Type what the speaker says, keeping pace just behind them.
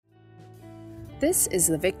This is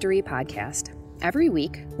the Victory Podcast. Every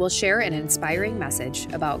week, we'll share an inspiring message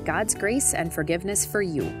about God's grace and forgiveness for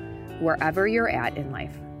you, wherever you're at in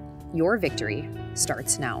life. Your victory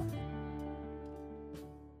starts now.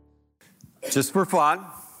 Just for fun,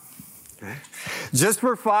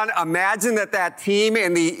 imagine that team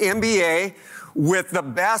in the NBA with the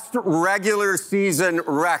best regular season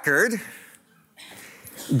record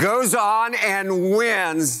goes on and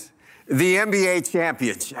wins the NBA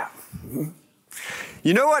championship.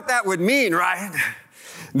 You know what that would mean, right?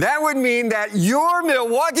 That would mean that your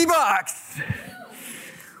Milwaukee Bucks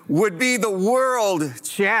would be the world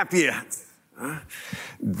champions.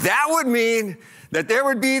 That would mean that there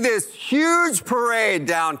would be this huge parade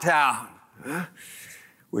downtown.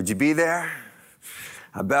 Would you be there?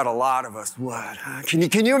 I bet a lot of us would.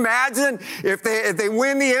 Can you imagine if they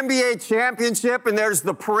win the NBA championship and there's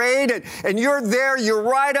the parade and you're there, you're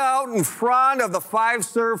right out in front of the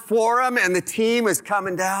Fiserv Forum and the team is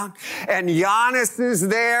coming down and Giannis is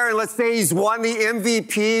there and let's say he's won the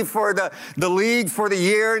MVP for the league for the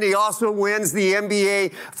year and he also wins the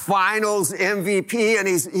NBA Finals MVP and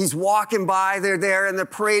he's walking by, they're there and they're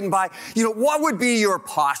parading by. You know, what would be your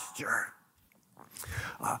posture?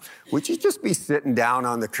 Would you just be sitting down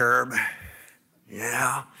on the curb?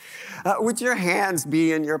 Yeah. Would your hands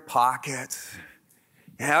be in your pockets?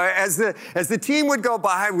 Yeah. As the team would go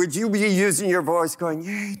by, would you be using your voice going,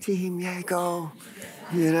 yay, team, yay, go?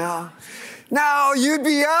 You know? No, you'd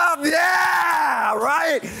be up, yeah,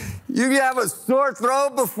 right? You'd have a sore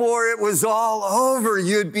throat before it was all over.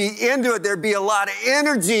 You'd be into it. There'd be a lot of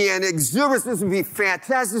energy and exuberance. This would be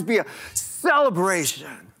fantastic. This would be a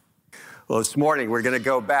celebration. Well, this morning we're going to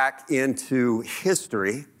go back into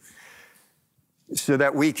history so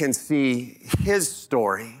that we can see his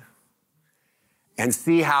story and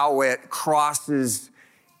see how it crosses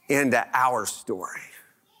into our story.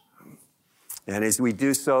 And as we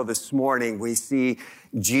do so this morning, we see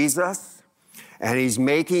Jesus, and he's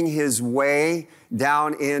making his way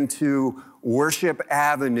down into Worship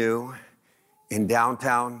Avenue in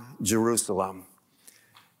downtown Jerusalem.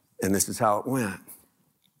 And this is how it went.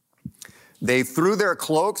 They threw their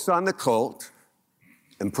cloaks on the colt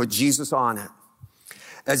and put Jesus on it.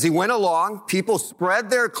 As he went along, people spread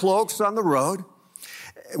their cloaks on the road.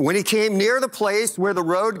 When he came near the place where the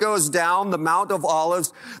road goes down, the Mount of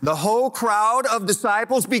Olives, the whole crowd of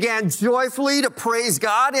disciples began joyfully to praise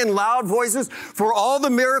God in loud voices for all the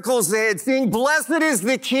miracles they had seen. Blessed is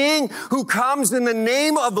the King who comes in the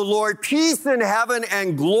name of the Lord, peace in heaven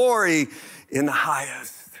and glory in the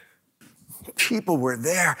highest. People were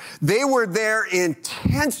there. They were there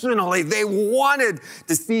intentionally. They wanted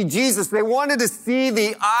to see Jesus. They wanted to see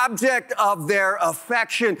the object of their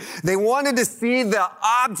affection. They wanted to see the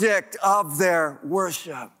object of their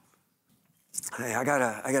worship. Hey, I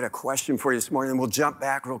got a question for you this morning, and we'll jump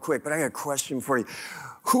back real quick, but I got a question for you.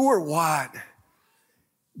 Who or what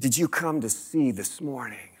did you come to see this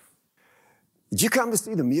morning? Did you come to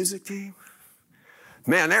see the music team?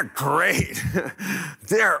 Man, they're great.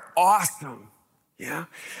 They're awesome. Yeah.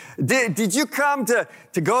 Did you come to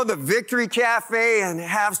go to the Victory Cafe and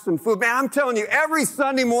have some food? Man, I'm telling you, every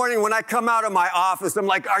Sunday morning when I come out of my office, I'm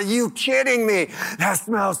like, are you kidding me? That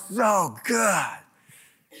smells so good.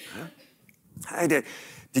 Huh?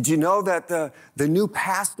 Did you know that the new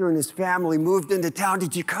pastor and his family moved into town?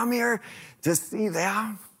 Did you come here to see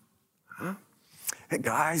them? Huh? Hey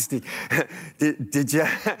guys, did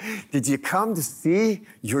you come to see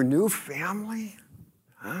your new family?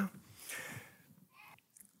 Huh?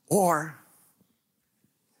 Or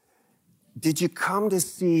did you come to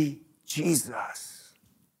see Jesus?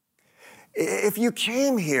 If you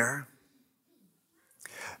came here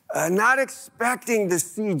not expecting to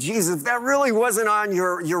see Jesus, that really wasn't on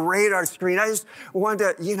your radar screen. I just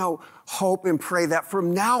wanted to, hope and pray that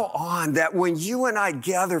from now on, that when you and I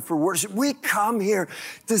gather for worship, we come here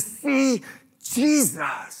to see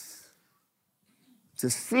Jesus, to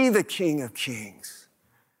see the King of Kings,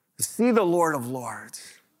 to see the Lord of Lords,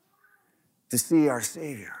 to see our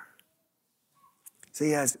Savior.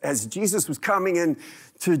 See, as Jesus was coming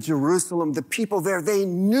into Jerusalem, the people there, they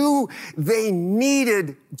knew they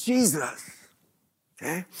needed Jesus.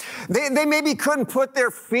 Okay? They maybe couldn't put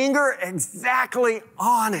their finger exactly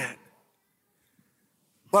on it.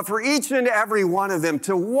 But for each and every one of them,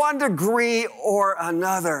 to one degree or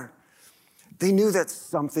another, they knew that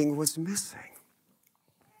something was missing.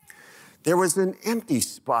 There was an empty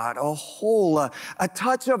spot, a hole, a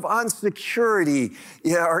touch of insecurity.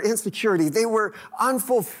 They were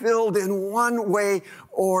unfulfilled in one way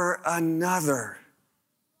or another.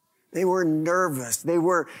 They were nervous. They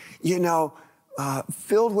were,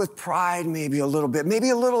 filled with pride, maybe a little bit, maybe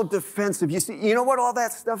a little defensive. You know what all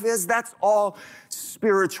that stuff is? That's all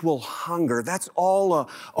spiritual hunger. That's all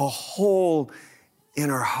a hole in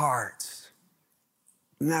our hearts.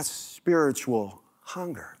 And that's spiritual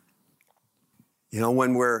hunger. You know,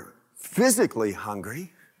 when we're physically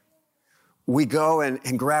hungry, we go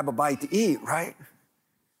and grab a bite to eat, right?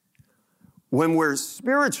 When we're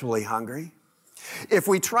spiritually hungry, if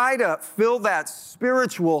we try to fill that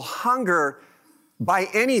spiritual hunger by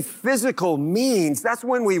any physical means, that's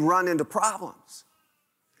when we run into problems.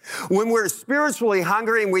 When we're spiritually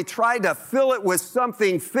hungry and we try to fill it with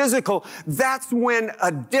something physical, that's when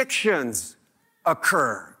addictions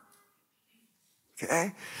occur.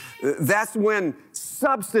 Okay? That's when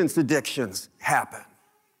substance addictions happen.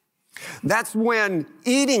 That's when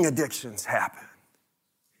eating addictions happen.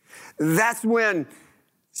 That's when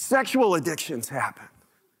sexual addictions happen.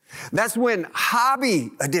 That's when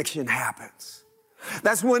hobby addiction happens.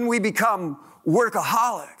 That's when we become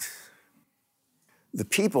workaholics. The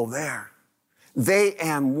people there, they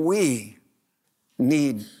and we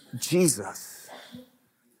need Jesus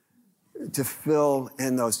to fill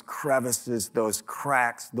in those crevices, those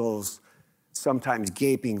cracks, those sometimes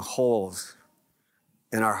gaping holes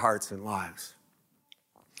in our hearts and lives.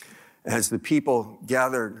 As the people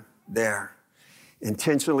gathered there,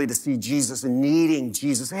 intentionally to see Jesus and needing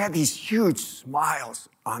Jesus, they had these huge smiles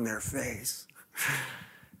on their face.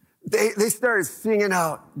 They started singing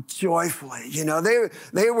out joyfully. You know,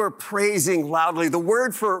 they were praising loudly. The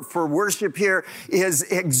word for worship here is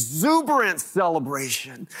exuberant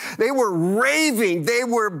celebration. They were raving. They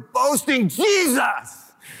were boasting, Jesus,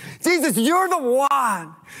 you're the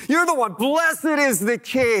one. You're the one. Blessed is the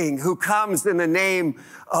King who comes in the name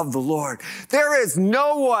of the Lord. There is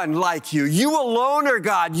no one like you. You alone are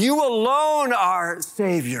God. You alone are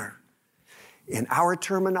Savior. In our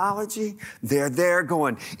terminology, they're there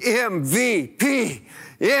going, MVP,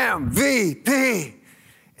 MVP.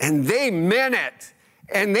 And they meant it,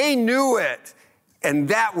 and they knew it, and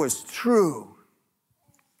that was true.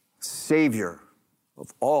 Savior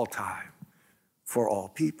of all time for all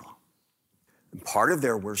people. And part of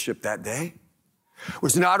their worship that day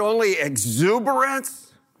was not only exuberance,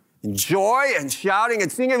 and joy and shouting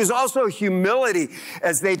and singing. It was also humility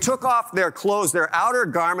as they took off their clothes, their outer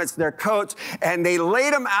garments, their coats, and they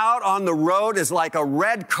laid them out on the road as like a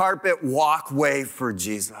red carpet walkway for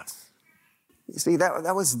Jesus. You see,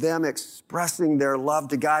 that was them expressing their love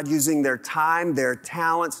to God, using their time, their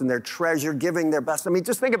talents, and their treasure, giving their best. I mean,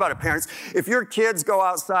 just think about it, parents. If your kids go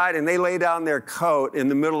outside and they lay down their coat in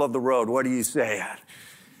the middle of the road, what do you say?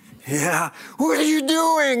 Yeah, what are you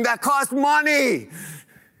doing? That costs money.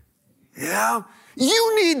 Yeah,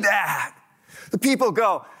 you need that. The people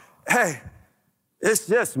go, hey, it's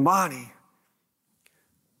just money.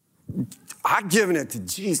 I've given it to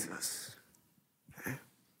Jesus. Okay?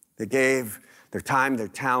 They gave their time, their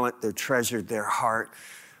talent, their treasure, their heart,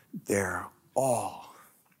 their all.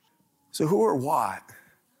 So who or what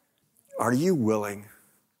are you willing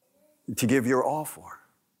to give your all for?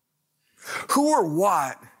 Who or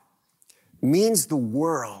what means the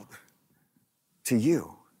world to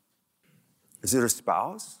you? Is it a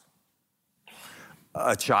spouse,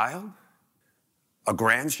 a child, a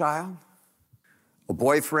grandchild, a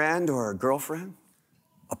boyfriend or a girlfriend,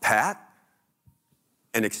 a pet,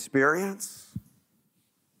 an experience,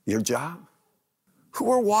 your job? Who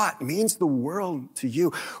or what means the world to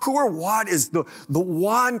you? Who or what is the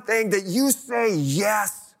one thing that you say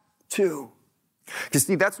yes to? Because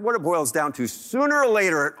see, that's what it boils down to. Sooner or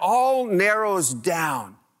later, it all narrows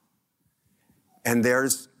down. And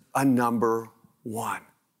there's a number one.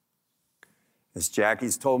 As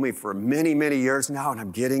Jackie's told me for many, many years now, and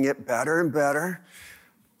I'm getting it better and better,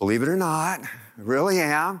 believe it or not, I really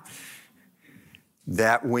am,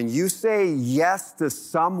 that when you say yes to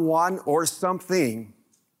someone or something,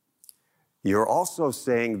 you're also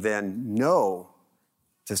saying then no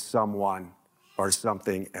to someone or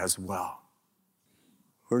something as well.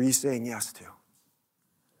 Who are you saying yes to?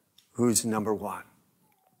 Who's number one?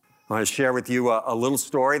 I want to share with you a little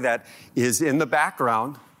story that is in the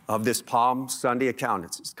background of this Palm Sunday account.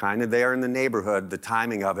 It's kind of there in the neighborhood, the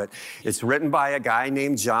timing of it. It's written by a guy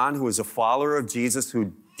named John who was a follower of Jesus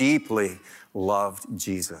who deeply loved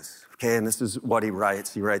Jesus. Okay, and this is what he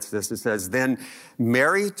writes. He writes this. It says, then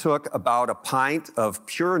Mary took about a pint of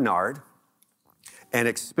pure nard, an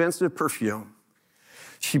expensive perfume.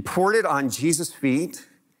 She poured it on Jesus' feet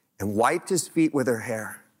and wiped his feet with her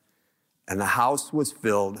hair. And the house was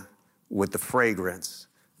filled with the fragrance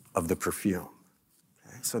of the perfume.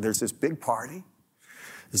 Okay? So there's this big party,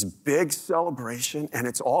 this big celebration, and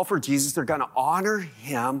it's all for Jesus. They're going to honor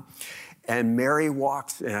him. And Mary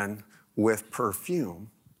walks in with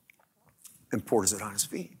perfume and pours it on his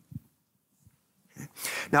feet. Okay.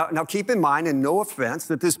 Now keep in mind, and no offense,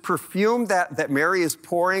 that this perfume that Mary is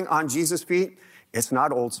pouring on Jesus' feet, it's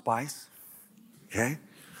not Old Spice, okay?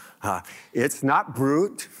 It's not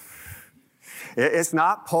Brut. It's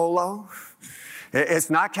not Polo. It's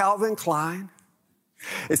not Calvin Klein.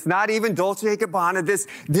 It's not even Dolce & Gabbana.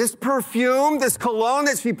 This perfume, this cologne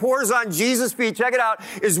that she pours on Jesus' feet, check it out,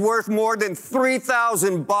 is worth more than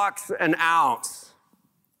 $3,000 an ounce.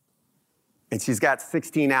 And she's got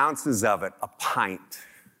 16 ounces of it, a pint.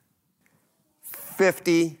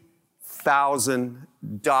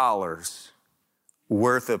 $50,000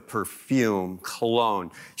 worth of perfume,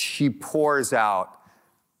 cologne, she pours out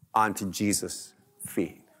onto Jesus'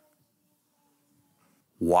 feet.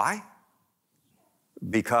 Why?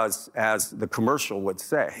 Because, as the commercial would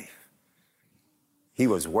say, he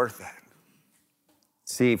was worth it.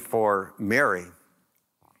 See, for Mary,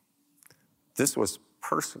 this was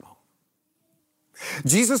personal.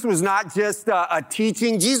 Jesus was not just a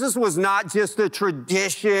teaching. Jesus was not just a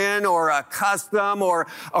tradition or a custom or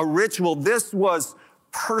a ritual. This was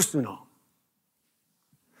personal.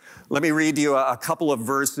 Let me read you a couple of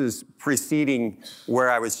verses preceding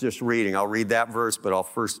where I was just reading. I'll read that verse, but I'll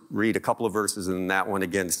first read a couple of verses and then that one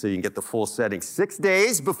again so you can get the full setting. 6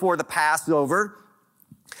 days before the Passover,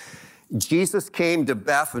 Jesus came to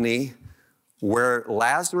Bethany where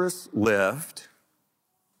Lazarus lived,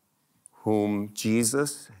 whom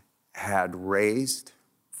Jesus had raised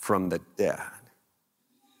from the dead.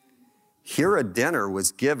 Here a dinner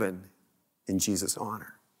was given in Jesus'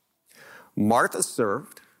 honor. Martha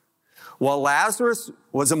served, while Lazarus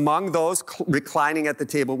was among those reclining at the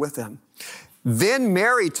table with him. Then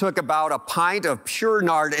Mary took about a pint of pure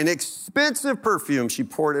nard, an expensive perfume. She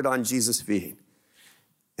poured it on Jesus' feet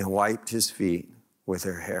and wiped his feet with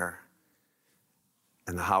her hair.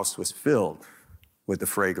 And the house was filled with the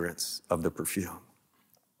fragrance of the perfume.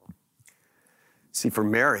 See, for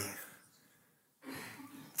Mary,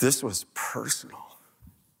 this was personal.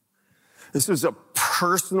 This was a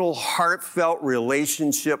personal, heartfelt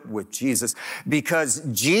relationship with Jesus because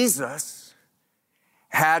Jesus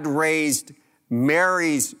had raised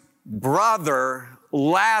Mary's brother,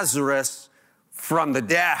 Lazarus, from the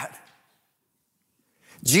dead.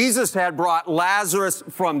 Jesus had brought Lazarus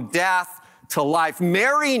from death to life.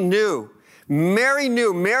 Mary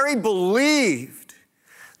believed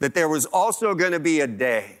that there was also going to be a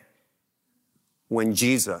day when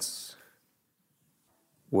Jesus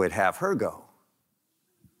would have her go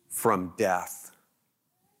from death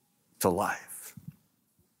to life.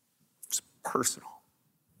 It's personal.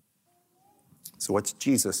 So what's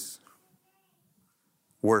Jesus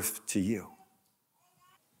worth to you?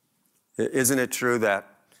 Isn't it true that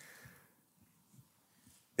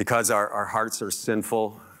because our hearts are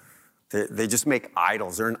sinful, they just make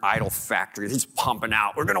idols? They're an idol factory. They're just pumping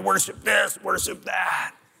out. We're going to worship this, worship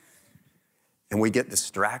that. And we get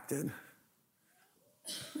distracted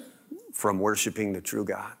from worshiping the true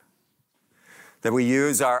God. That we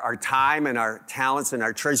use our time and our talents and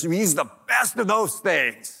our treasures. We use the best of those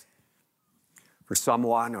things for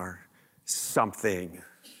someone or something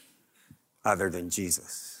other than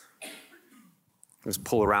Jesus. Let's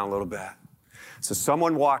pull around a little bit. So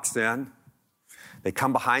someone walks in, they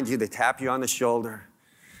come behind you, they tap you on the shoulder,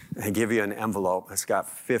 and they give you an envelope that's got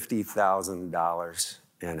 $50,000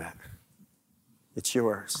 in it. It's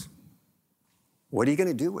yours. What are you going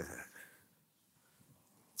to do with it?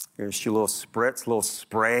 You're going to shoot a little spritz, a little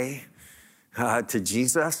spray to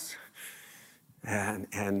Jesus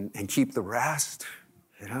and keep the rest,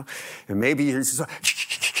 you know? And maybe you're just,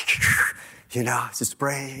 you know, it's a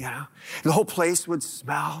spray, you know? And the whole place would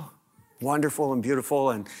smell wonderful and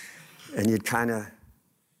beautiful, and you'd kind of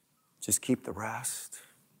just keep the rest.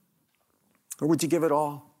 Or would you give it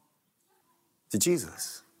all to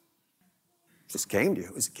Jesus? It just came to you.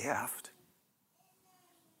 It was a gift.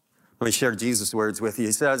 Let me share Jesus' words with you.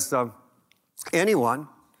 He says, anyone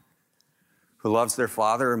who loves their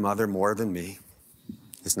father or mother more than me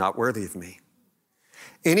is not worthy of me.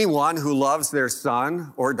 Anyone who loves their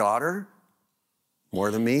son or daughter more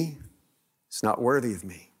than me is not worthy of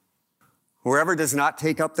me. Whoever does not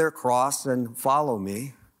take up their cross and follow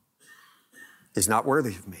me is not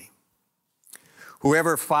worthy of me.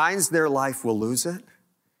 Whoever finds their life will lose it,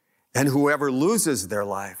 and whoever loses their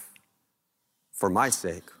life for my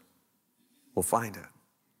sake will find it.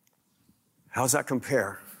 How does that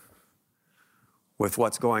compare with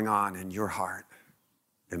what's going on in your heart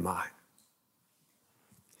and mine?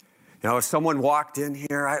 You know, if someone walked in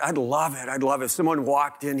here, I'd love it. I'd love it if someone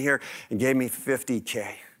walked in here and gave me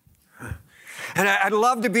 $50K. And I'd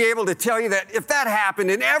love to be able to tell you that if that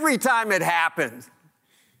happened, and every time it happened,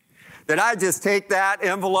 that I'd just take that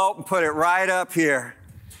envelope and put it right up here.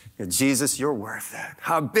 And Jesus, you're worth it.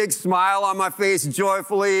 A big smile on my face,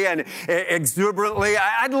 joyfully and exuberantly.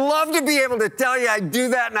 I'd love to be able to tell you I do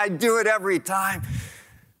that, and I do it every time.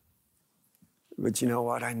 But you know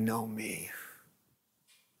what? I know me.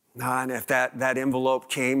 And if that envelope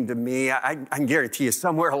came to me, I can guarantee you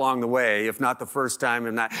somewhere along the way, if not the first time,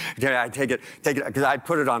 and I take it, because I'd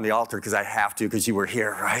put it on the altar because I have to, because you were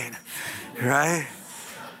here, right? Right?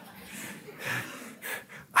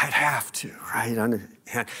 I'd have to, right?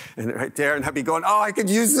 And right there, and I'd be going, oh, I could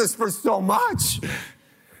use this for so much.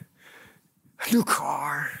 A new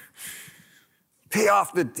car, pay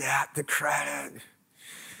off the debt, the credit,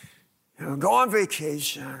 go on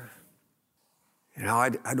vacation.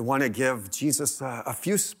 I'd want to give Jesus a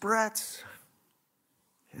few spritz,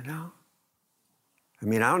 I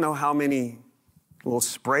don't know how many little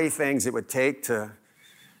spray things it would take to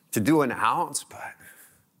do an ounce, but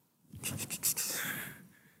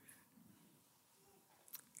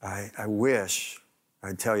I wish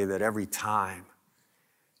I'd tell you that every time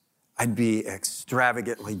I'd be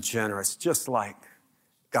extravagantly generous, just like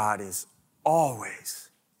God is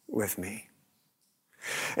always with me.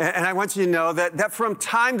 And I want you to know that from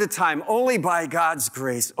time to time, only by God's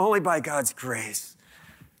grace,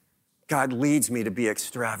 God leads me to be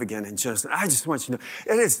extravagant and generous. And I just want you to know,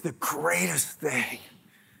 it is the greatest thing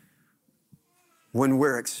when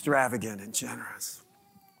we're extravagant and generous.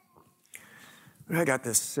 But I got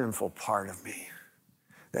this sinful part of me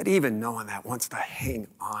that even knowing that wants to hang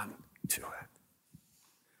on to it.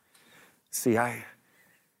 See, I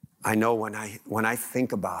know when I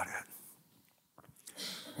think about it,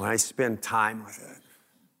 when I spend time with it,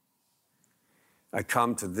 I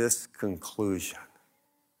come to this conclusion,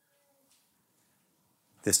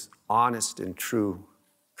 this honest and true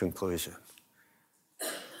conclusion.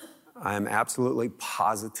 I am absolutely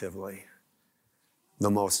positively the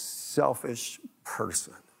most selfish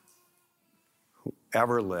person who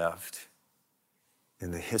ever lived in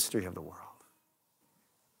the history of the world.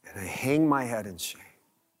 And I hang my head in shame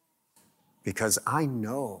because I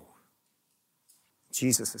know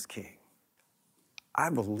Jesus is King. I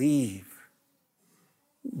believe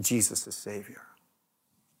Jesus is Savior.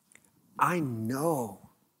 I know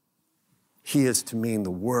He is to mean the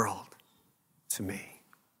world to me.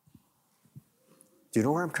 Do you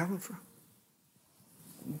know where I'm coming from?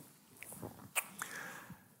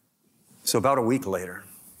 So about a week later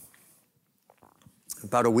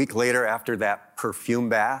after that perfume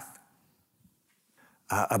bath,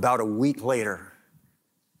 about a week later,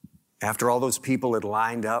 after all those people had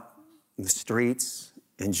lined up in the streets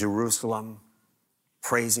in Jerusalem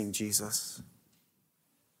praising Jesus,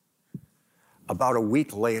 about a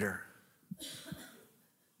week later,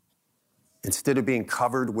 instead of being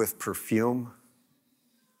covered with perfume,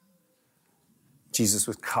 Jesus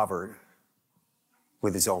was covered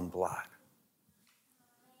with his own blood.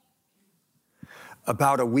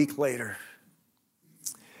 About a week later,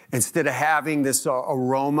 instead of having this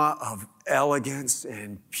aroma of elegance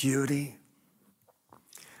and beauty,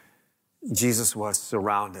 Jesus was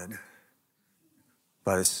surrounded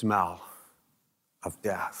by the smell of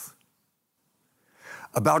death.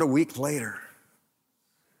 About a week later,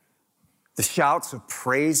 the shouts of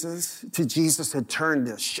praises to Jesus had turned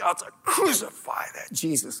to shouts of crucify that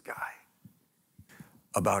Jesus guy.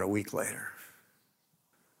 About a week later,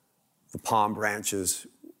 the palm branches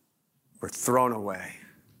were thrown away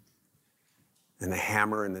and the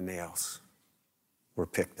hammer and the nails were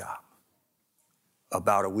picked up.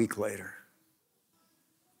 About a week later,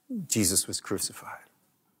 Jesus was crucified.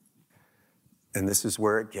 And this is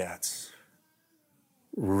where it gets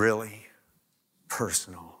really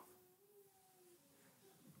personal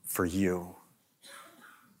for you,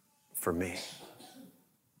 for me.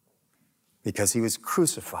 Because he was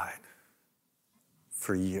crucified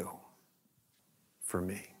for you, for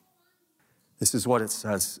me. This is what it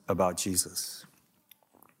says about Jesus.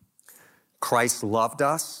 Christ loved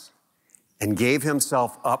us and gave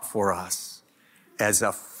himself up for us as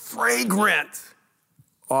a fragrant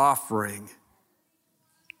offering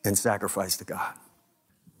and sacrifice to God.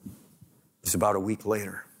 It's about a week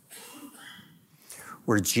later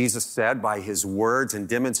where Jesus said by his words and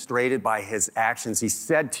demonstrated by his actions, he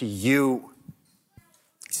said to you,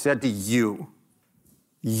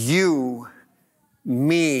 you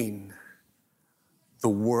mean the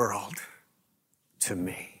world to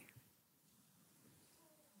me.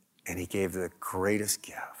 And he gave the greatest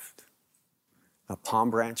gift, not palm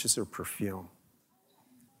branches or perfume.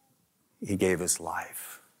 He gave his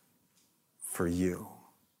life for you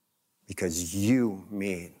because you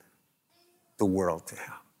mean the world to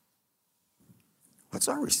him. What's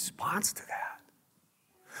our response to that?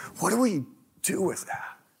 What do we do with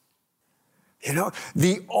that? You know,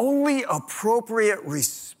 the only appropriate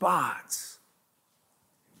response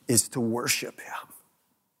is to worship him.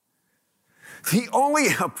 The only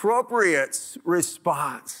appropriate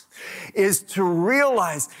response is to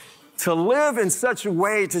realize, to live in such a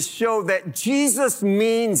way to show that Jesus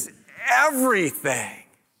means everything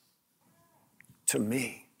to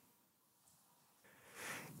me.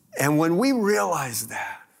 And when we realize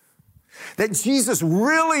that Jesus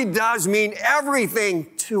really does mean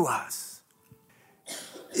everything to us,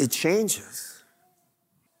 it changes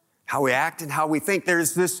how we act and how we think.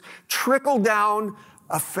 There's this trickle-down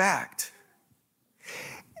effect.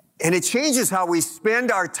 And it changes how we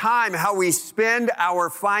spend our time, how we spend our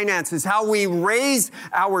finances, how we raise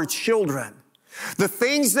our children. The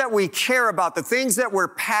things that we care about, the things that we're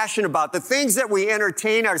passionate about, the things that we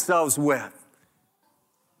entertain ourselves with.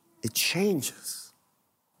 It changes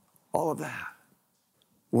all of that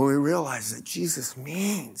when we realize that Jesus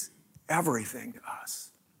means everything to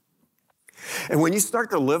us. And when you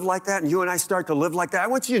start to live like that, and you and I start to live like that, I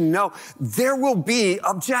want you to know there will be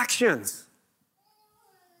objections.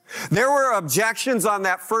 There were objections on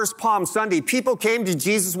that first Palm Sunday. People came to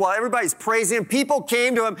Jesus while everybody's praising him. People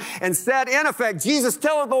came to him and said, in effect, Jesus,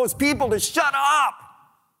 tell those people to shut up.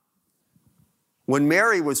 When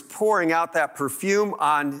Mary was pouring out that perfume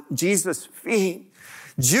on Jesus' feet,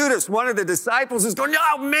 Judas, one of the disciples, is going,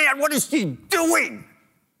 oh man, what is she doing?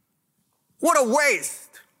 What a waste.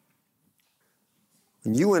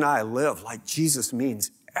 When you and I live like Jesus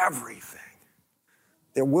means everything,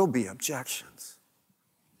 there will be objections.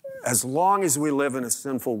 As long as we live in a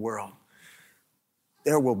sinful world,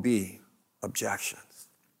 there will be objections.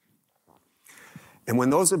 And when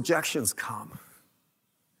those objections come,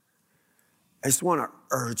 I just want to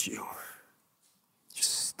urge you,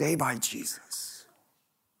 just stay by Jesus.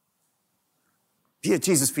 Be at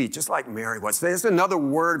Jesus' feet, just like Mary was. There's another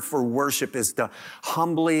word for worship is to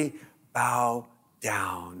humbly bow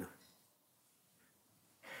down.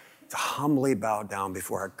 To humbly bow down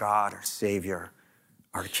before our God, our Savior,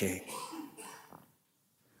 our King.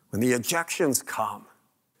 When the objections come,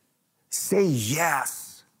 say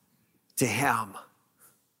yes to him,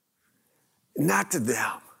 not to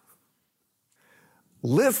them.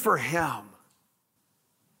 Live for him,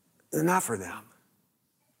 not for them.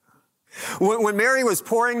 When Mary was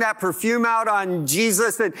pouring that perfume out on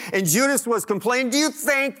Jesus and Judas was complaining, do you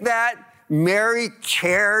think that Mary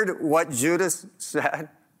cared what Judas said?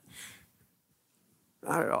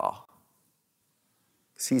 Not at all.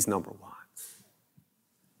 Because he's number one.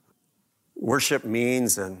 Worship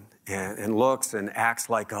means and looks and acts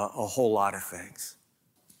like a whole lot of things.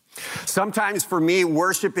 Sometimes for me,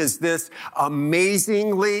 worship is this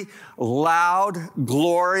amazingly loud,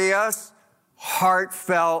 glorious,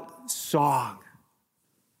 heartfelt song.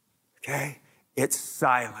 Okay? It's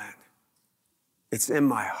silent. It's in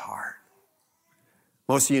my heart.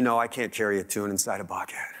 Most of you know I can't carry a tune inside a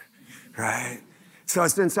bucket, right? So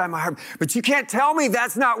it's inside my heart. But you can't tell me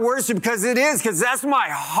that's not worship because it is, because that's my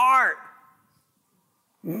heart.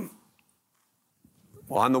 Well,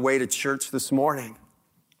 on the way to church this morning,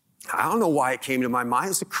 I don't know why it came to my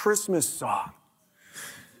mind. It's a Christmas song.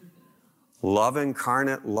 Love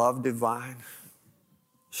incarnate, love divine,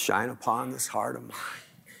 shine upon this heart of mine.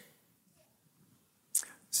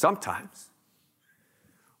 Sometimes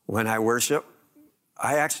when I worship,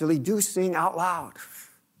 I actually do sing out loud.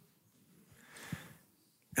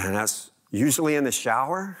 And that's usually in the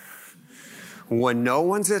shower, when no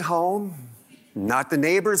one's at home, not the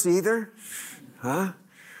neighbors either,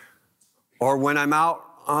 or when I'm out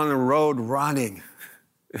on the road running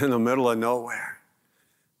in the middle of nowhere,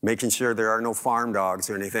 making sure there are no farm dogs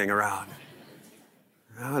or anything around.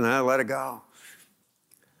 And I let it go.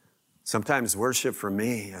 Sometimes worship for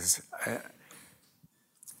me is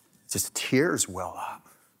just tears well up.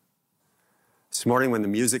 This morning when the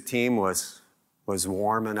music team was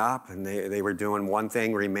warming up and they were doing One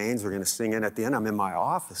Thing Remains, we're going to sing it at the end. I'm in my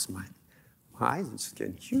office. My eyes are just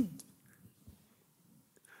getting huge.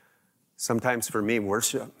 Sometimes for me,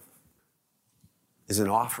 worship is an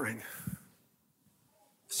offering.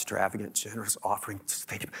 Extravagant, generous offering. Just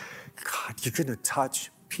think, God, you're going to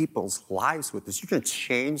touch people's lives with this. You're going to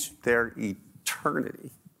change their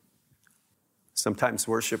eternity. Sometimes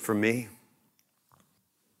worship for me,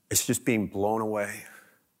 it's just being blown away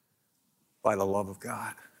by the love of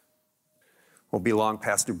God. Won't be long,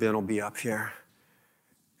 Pastor Ben will be up here,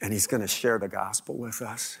 and he's going to share the gospel with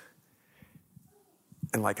us.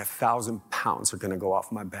 And like 1,000 pounds are going to go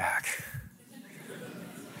off my back.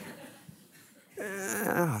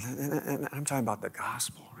 And I'm talking about the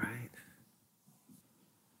gospel, right?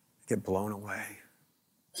 Get blown away.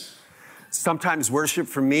 Sometimes worship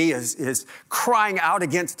for me is crying out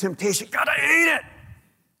against temptation. God, I hate it.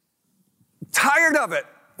 I'm tired of it.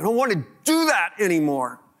 I don't want to do that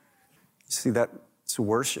anymore. See, that's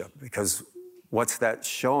worship, because what's that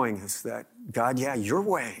showing is that, God, yeah, your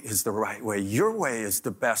way is the right way. Your way is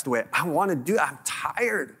the best way. I want to do it. I'm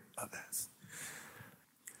tired of this.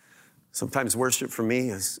 Sometimes worship for me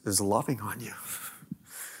is loving on you,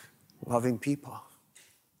 loving people,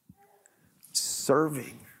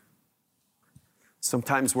 serving.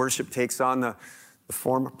 Sometimes worship takes on the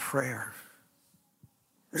form of prayer.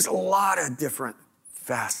 There's a lot of different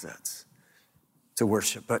facets to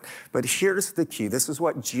worship, but here's the key. This is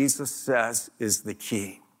what Jesus says is the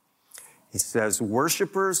key. He says,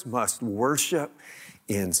 worshipers must worship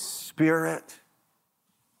in spirit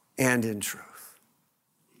and in truth.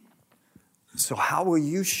 So how will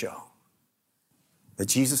you show that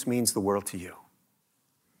Jesus means the world to you?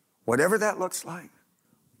 Whatever that looks like,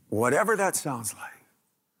 whatever that sounds like,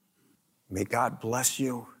 may God bless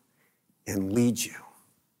you and lead you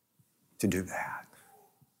to do that.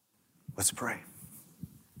 Let's pray.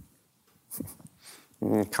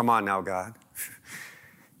 Come on now, God.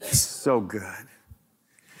 So good.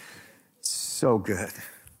 So good.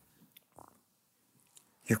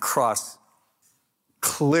 Your cross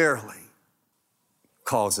clearly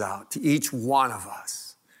calls out to each one of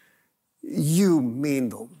us, you mean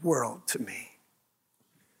the world to me.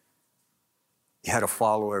 You had a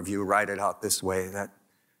follower of you write it out this way, that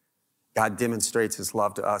God demonstrates his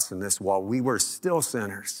love to us in this: while we were still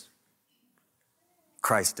sinners,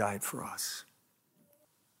 Christ died for us.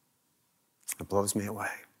 It blows me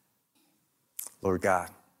away. Lord God,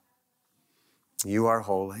 you are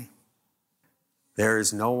holy. There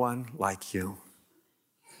is no one like you.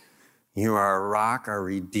 You are our rock, our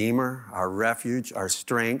redeemer, our refuge, our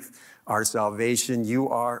strength, our salvation. You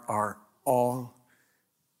are our all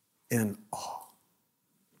in all.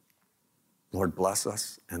 Lord, bless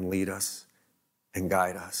us and lead us and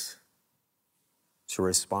guide us to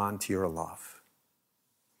respond to your love,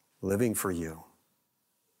 living for you,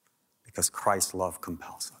 because Christ's love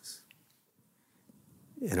compels us.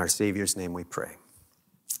 In our Savior's name we pray.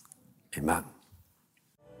 Amen.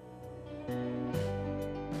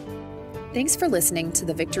 Thanks for listening to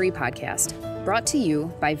the Victory Podcast, brought to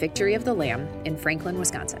you by Victory of the Lamb in Franklin,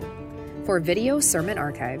 Wisconsin. For video sermon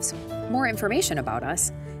archives, more information about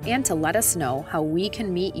us, and to let us know how we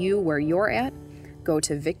can meet you where you're at, go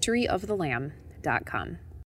to victoryofthelamb.com.